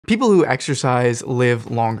People who exercise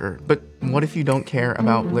live longer, but what if you don't care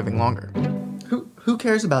about living longer? Who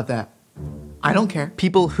cares about that? I don't care.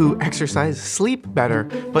 People who exercise sleep better,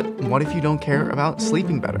 but what if you don't care about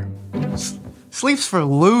sleeping better? Sleep's for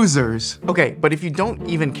losers. Okay, but if you don't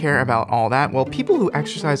even care about all that, well, people who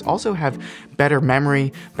exercise also have better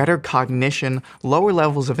memory, better cognition, lower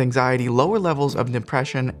levels of anxiety, lower levels of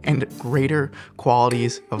depression, and greater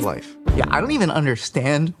qualities of life. Yeah, I don't even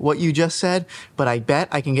understand what you just said, but I bet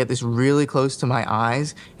I can get this really close to my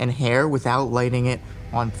eyes and hair without lighting it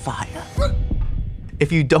on fire.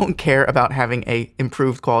 If you don't care about having an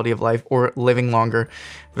improved quality of life or living longer,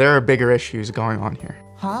 there are bigger issues going on here.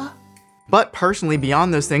 Huh? But personally,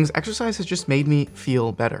 beyond those things, exercise has just made me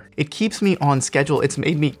feel better. It keeps me on schedule. It's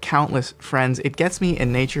made me countless friends. It gets me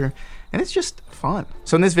in nature, and it's just fun.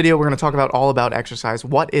 So in this video, we're gonna talk about all about exercise.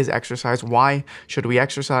 What is exercise? Why should we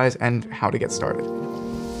exercise? And how to get started.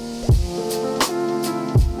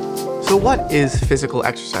 So what is physical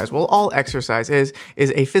exercise? Well, all exercise is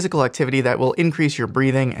a physical activity that will increase your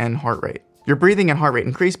breathing and heart rate. Your breathing and heart rate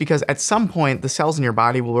increase because at some point, the cells in your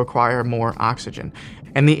body will require more oxygen.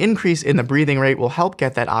 And the increase in the breathing rate will help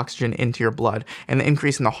get that oxygen into your blood. And the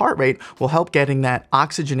increase in the heart rate will help getting that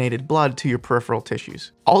oxygenated blood to your peripheral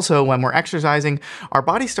tissues. Also, when we're exercising, our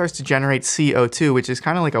body starts to generate CO2, which is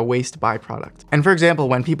kind of like a waste byproduct. And for example,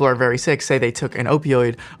 when people are very sick, say they took an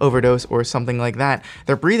opioid overdose or something like that,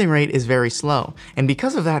 their breathing rate is very slow. And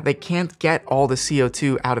because of that, they can't get all the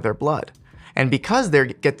CO2 out of their blood. And because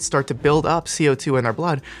they start to build up CO2 in their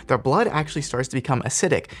blood actually starts to become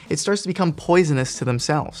acidic. It starts to become poisonous to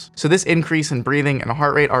themselves. So this increase in breathing and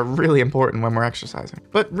heart rate are really important when we're exercising.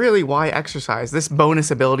 But really, why exercise? This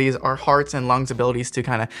bonus abilities, our hearts and lungs abilities to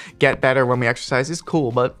kind of get better when we exercise is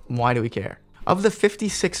cool, but why do we care? Of the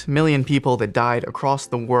 56 million people that died across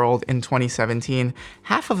the world in 2017,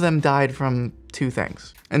 half of them died from two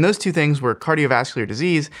things. And those two things were cardiovascular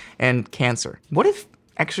disease and cancer. What if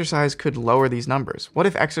exercise could lower these numbers? What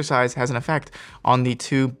if exercise has an effect on the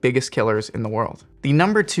two biggest killers in the world? The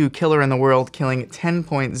number 2 killer in the world, killing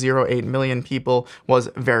 10.08 million people,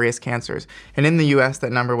 was various cancers. And in the US,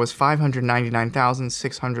 that number was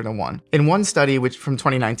 599,601. In one study from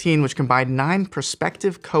 2019, which combined 9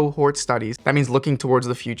 prospective cohort studies, that means looking towards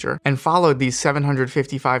the future, and followed these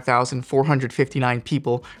 755,459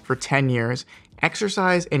 people for 10 years,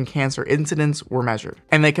 exercise and cancer incidence were measured.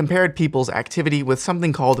 And they compared people's activity with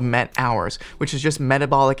something called MET hours, which is just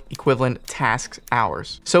metabolic equivalent tasks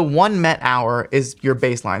hours. So 1 MET hour is your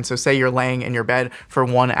baseline. So say you're laying in your bed for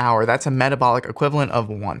 1 hour, that's a metabolic equivalent of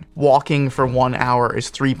 1. Walking for 1 hour is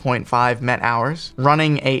 3.5 MET hours.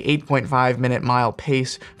 Running a 8.5 minute mile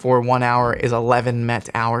pace for 1 hour is 11 MET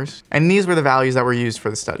hours. And these were the values that were used for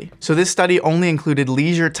the study. So this study only included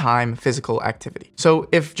leisure time physical activity. So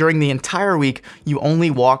if during the entire week, you only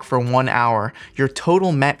walk for 1 hour, your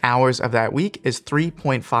total MET hours of that week is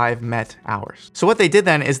 3.5 MET hours. So what they did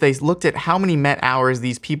then is they looked at how many MET hours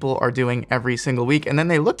these people are doing every single week, and then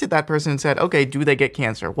they looked at that person and said, okay, do they get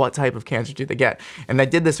cancer? What type of cancer do they get? And they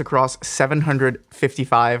did this across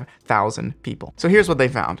 755,000 people. So here's what they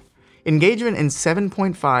found. Engagement in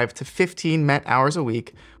 7.5 to 15 MET hours a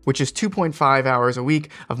week, which is 2.5 hours a week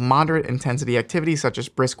of moderate intensity activity such as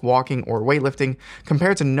brisk walking or weightlifting,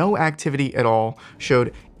 compared to no activity at all,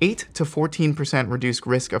 showed 8 to 14% reduced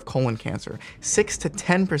risk of colon cancer, 6 to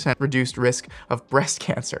 10% reduced risk of breast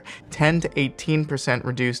cancer, 10 to 18%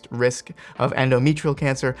 reduced risk of endometrial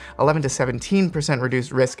cancer, 11 to 17%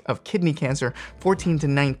 reduced risk of kidney cancer, 14 to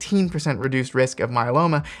 19% reduced risk of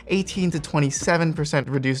myeloma, 18 to 27%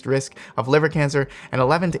 reduced risk of liver cancer, and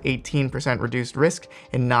 11 to 18% reduced risk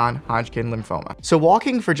in non-Hodgkin lymphoma. So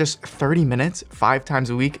walking for just 30 minutes, 5 times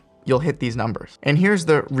a week, you'll hit these numbers. And here's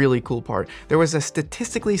the really cool part. There was a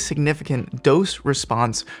statistically significant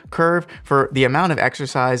dose-response curve for the amount of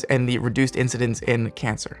exercise and the reduced incidence in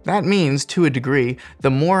cancer. That means, to a degree,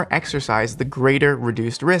 the more exercise, the greater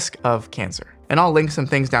reduced risk of cancer. And I'll link some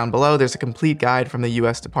things down below. There's a complete guide from the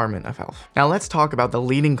US Department of Health. Now let's talk about the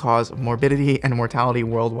leading cause of morbidity and mortality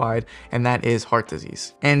worldwide, and that is heart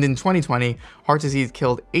disease. And in 2020, heart disease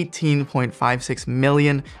killed 18.56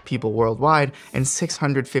 million people worldwide and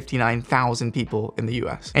 659,000 people in the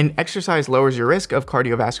US. And exercise lowers your risk of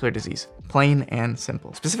cardiovascular disease. Plain and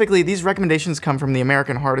simple. Specifically, these recommendations come from the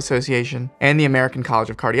American Heart Association and the American College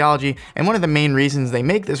of Cardiology, and one of the main reasons they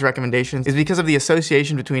make this recommendation is because of the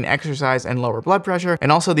association between exercise and lower lower blood pressure,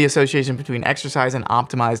 and also the association between exercise and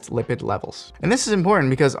optimized lipid levels. And this is important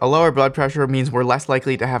because a lower blood pressure means we're less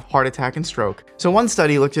likely to have heart attack and stroke. So one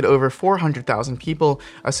study looked at over 400,000 people,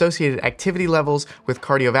 associated activity levels with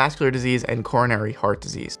cardiovascular disease and coronary heart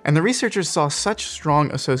disease. And the researchers saw such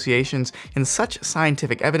strong associations and such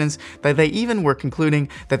scientific evidence that they even were concluding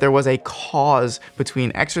that there was a cause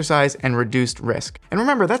between exercise and reduced risk. And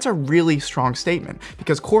remember, that's a really strong statement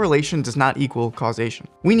because correlation does not equal causation.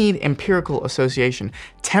 We need empirical association,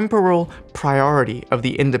 temporal priority of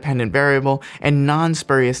the independent variable, and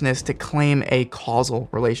non-spuriousness to claim a causal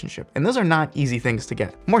relationship. And those are not easy things to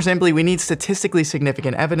get. More simply, we need statistically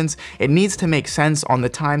significant evidence, it needs to make sense on the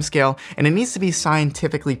time scale, and it needs to be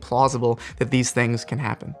scientifically plausible that these things can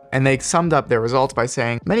happen. And they summed up their results by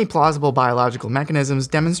saying, many plausible biological mechanisms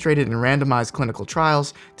demonstrated in randomized clinical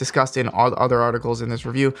trials, discussed in other articles in this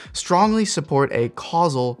review, strongly support a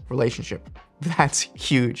causal relationship. That's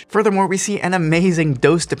huge. Furthermore, we see an amazing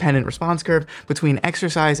dose-dependent response curve between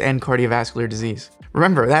exercise and cardiovascular disease.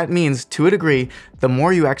 Remember, that means, to a degree, the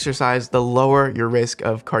more you exercise, the lower your risk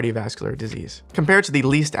of cardiovascular disease. Compared to the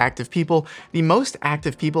least active people, the most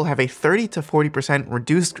active people have a 30 to 40%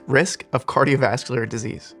 reduced risk of cardiovascular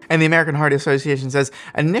disease. And the American Heart Association says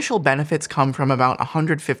initial benefits come from about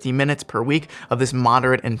 150 minutes per week of this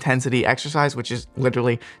moderate intensity exercise, which is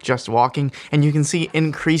literally just walking, and you can see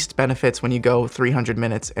increased benefits when you go 300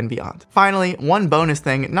 minutes and beyond. Finally, one bonus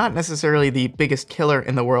thing, not necessarily the biggest killer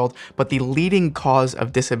in the world, but the leading cause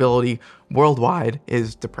of disability worldwide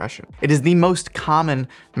is depression. It is the most common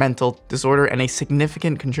mental disorder and a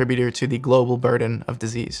significant contributor to the global burden of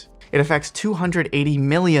disease. It affects 280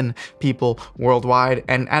 million people worldwide,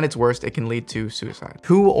 and at its worst, it can lead to suicide.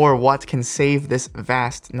 Who or what can save this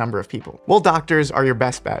vast number of people? Well, doctors are your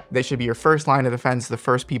best bet. They should be your first line of defense, the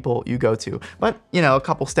first people you go to. But, a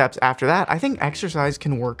couple steps after that, I think exercise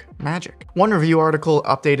can work magic. One review article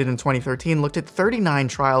updated in 2013 looked at 39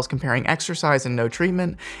 trials comparing exercise and no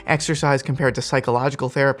treatment, exercise compared to psychological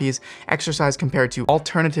therapies, exercise compared to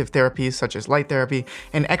alternative therapies such as light therapy,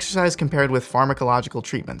 and exercise compared with pharmacological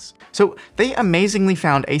treatments. So they amazingly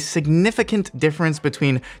found a significant difference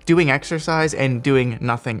between doing exercise and doing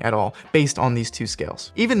nothing at all, based on these two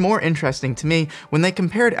scales. Even more interesting to me, when they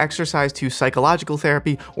compared exercise to psychological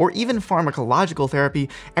therapy or even pharmacological therapy,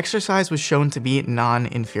 exercise was shown to be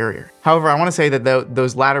non-inferior. However, I want to say that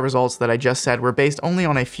those latter results that I just said were based only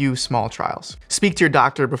on a few small trials. Speak to your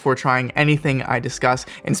doctor before trying anything I discuss,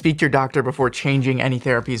 and speak to your doctor before changing any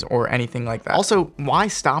therapies or anything like that. Also, why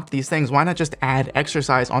stop these things? Why not just add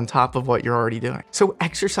exercise on top of what you're already doing? So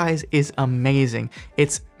exercise is amazing.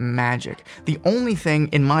 It's magic. The only thing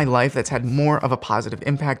in my life that's had more of a positive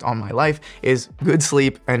impact on my life is good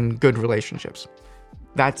sleep and good relationships.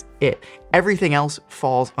 That's it. Everything else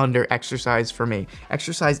falls under exercise for me.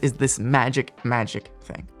 Exercise is this magic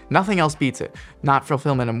thing. Nothing else beats it. Not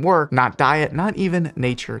fulfillment in work, not diet, not even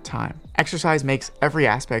nature time. Exercise makes every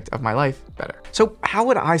aspect of my life better. So how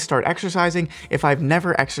would I start exercising if I've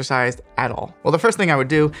never exercised at all? Well, the first thing I would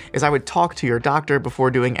do is I would talk to your doctor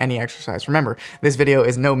before doing any exercise. Remember, this video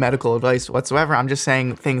is no medical advice whatsoever. I'm just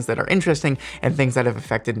saying things that are interesting and things that have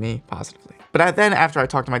affected me positively. But then after I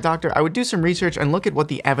talked to my doctor, I would do some research and look at what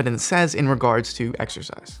the evidence says in regards to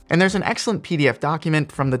exercise. And there's an excellent PDF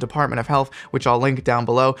document from the Department of Health, which I'll link down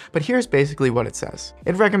below, but here's basically what it says.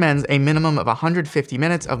 It recommends a minimum of 150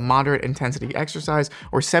 minutes of moderate intensity exercise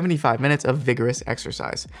or 75 minutes of vigorous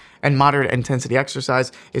exercise. And moderate intensity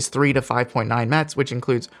exercise is 3 to 5.9 METs, which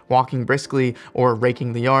includes walking briskly or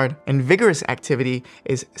raking the yard. And vigorous activity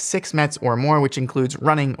is 6 METs or more, which includes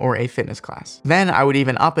running or a fitness class. Then I would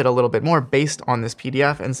even up it a little bit more based on this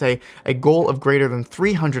PDF and say a goal of greater than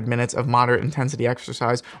 300 minutes of moderate intensity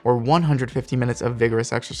exercise or 150 minutes of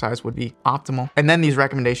vigorous exercise would be optimal. And then these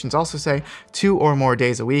recommendations also say 2 or more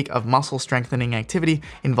days a week of muscle strengthening activity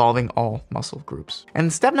involving all muscle groups.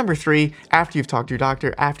 And step number 3, after you've talked to your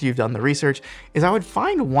doctor, after you've done the research, is I would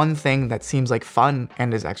find one thing that seems like fun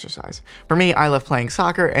and is exercise. For me, I love playing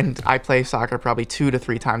soccer, and I play soccer probably 2 to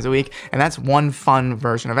 3 times a week, and that's one fun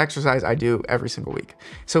version of exercise I do every single week.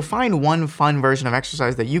 So find one fun version of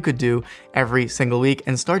exercise that you could do every single week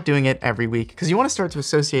and start doing it every week, because you want to start to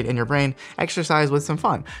associate in your brain exercise with some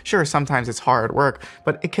fun. Sure, sometimes it's hard work,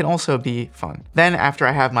 but it can also be fun. Then after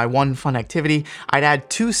I have my one fun activity, I'd add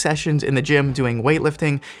 2 sessions in the gym doing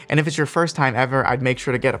weightlifting, and if it's your first time ever, I'd make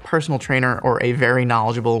sure to get a personal trainer or a very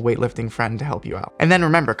knowledgeable weightlifting friend to help you out. And then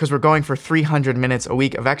remember, because we're going for 300 minutes a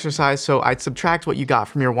week of exercise, so I'd subtract what you got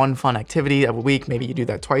from your one fun activity of a week, maybe you do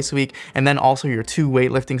that twice a week, and then also your 2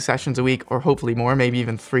 weightlifting sessions a week, week, or hopefully more, maybe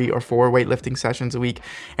even 3 or 4 weightlifting sessions a week.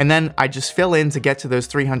 And then I just fill in to get to those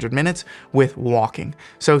 300 minutes with walking.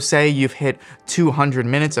 So say you've hit 200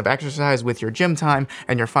 minutes of exercise with your gym time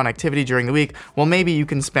and your fun activity during the week. Well, maybe you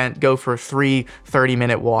can go for 3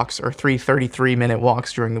 30-minute walks or 3 33-minute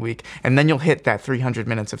walks during the week, and then you'll hit that 300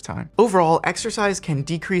 minutes of time. Overall, exercise can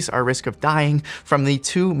decrease our risk of dying from the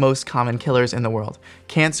 2 most common killers in the world,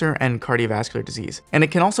 cancer and cardiovascular disease. And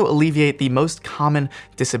it can also alleviate the most common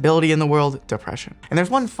disability in the world, depression. And there's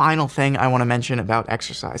one final thing I want to mention about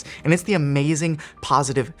exercise, and it's the amazing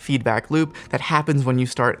positive feedback loop that happens when you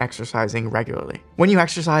start exercising regularly. When you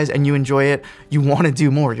exercise and you enjoy it, you want to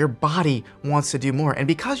do more. Your body wants to do more. And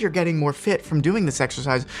because you're getting more fit from doing this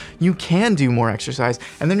exercise, you can do more exercise,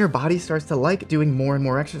 and then your body starts to like doing more and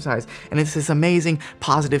more exercise. And it's this amazing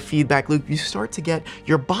positive feedback loop.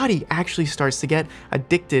 Your body actually starts to get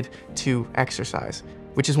addicted to exercise,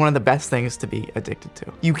 which is one of the best things to be addicted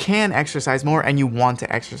to. You can exercise more and you want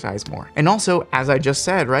to exercise more. And also, as I just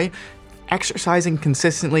said, right? Exercising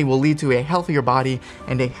consistently will lead to a healthier body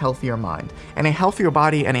and a healthier mind. And a healthier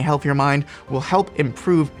body and a healthier mind will help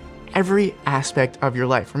improve every aspect of your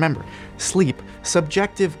life. Remember, sleep,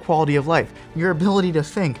 subjective quality of life, your ability to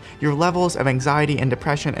think, your levels of anxiety and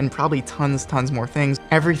depression, and probably tons more things.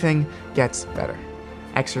 Everything gets better.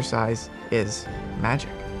 Exercise is magic.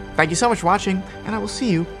 Thank you so much for watching, and I will see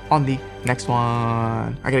you on the next one.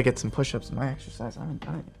 I gotta get some push-ups in my exercise. I haven't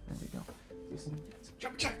done it yet. There we go. Do some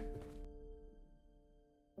jump check.